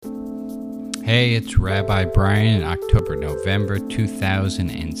Hey, it's Rabbi Brian in October, November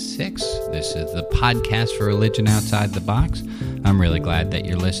 2006. This is the podcast for Religion Outside the Box. I'm really glad that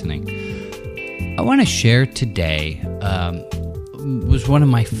you're listening. I want to share today was one of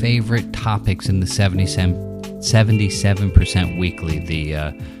my favorite topics in the 77% Weekly,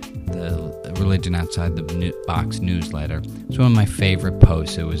 the Religion Outside the Box newsletter. It's one of my favorite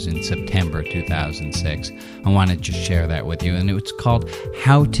posts. It was in September 2006. I wanted to share that with you, and it's called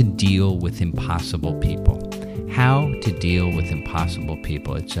How to Deal with Impossible People. How to Deal with Impossible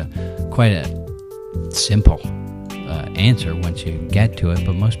People. It's quite a simple answer once you get to it,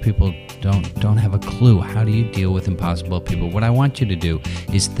 but most people don't have a clue. How do you deal with impossible people? What I want you to do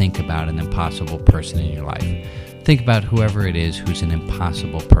is think about an impossible person in your life. Think about whoever it is who's an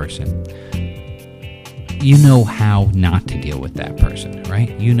impossible person. You know how not to deal with that person,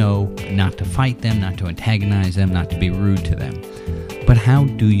 right? You know not to fight them, not to antagonize them, not to be rude to them. But how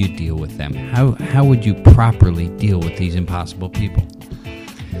do you deal with them? How would you properly deal with these impossible people?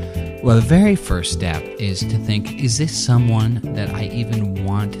 Well, the very first step is to think, is this someone that I even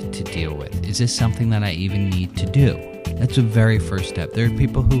want to deal with? Is this something that I even need to do? That's the very first step. There are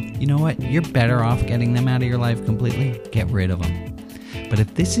people who, you know what, you're better off getting them out of your life completely. Get rid of them. But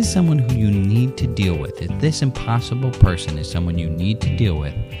if this is someone who you need to deal with, if this impossible person is someone you need to deal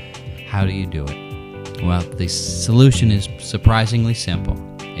with, how do you do it? Well, the solution is surprisingly simple.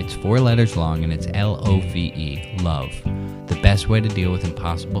 It's 4 letters long, and it's L-O-V-E, love. The best way to deal with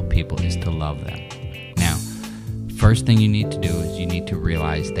impossible people is to love them. Now, first thing you need to do is you need to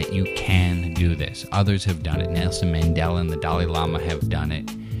realize that you can do this. Others have done it. Nelson Mandela and the Dalai Lama have done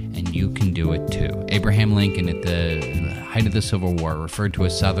it, and you can do it too. Abraham Lincoln, at the height of the Civil War, referred to a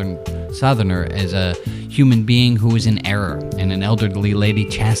Southerner as a human being who was in error, and an elderly lady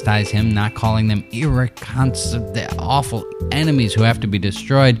chastised him, not calling them irreconcilable, awful enemies who have to be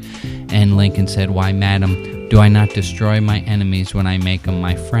destroyed. And Lincoln said, "Why, madam, do I not destroy my enemies when I make them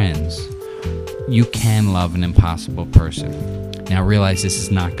my friends?" You can love an impossible person. Now realize this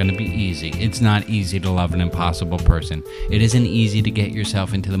is not going to be easy. It's not easy to love an impossible person. It isn't easy to get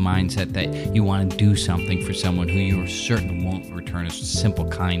yourself into the mindset that you want to do something for someone who you are certain won't return a simple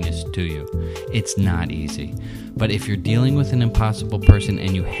kindness to you. It's not easy. But if you're dealing with an impossible person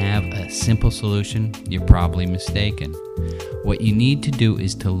and you have a simple solution, you're probably mistaken. What you need to do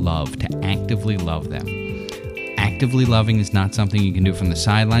is to love, to actively love them. Actively loving is not something you can do from the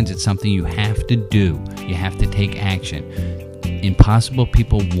sidelines. It's something you have to do. You have to take action. Impossible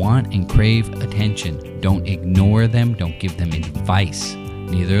people want and crave attention. Don't ignore them. Don't give them advice.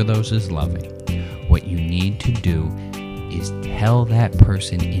 Neither of those is loving. What you need to do is tell that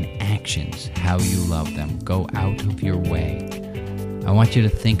person in actions how you love them. Go out of your way. I want you to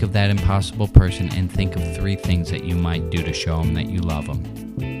think of that impossible person and think of 3 things that you might do to show them that you love them.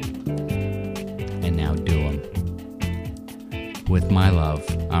 And now do them. With my love,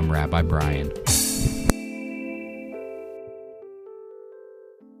 I'm Rabbi Brian.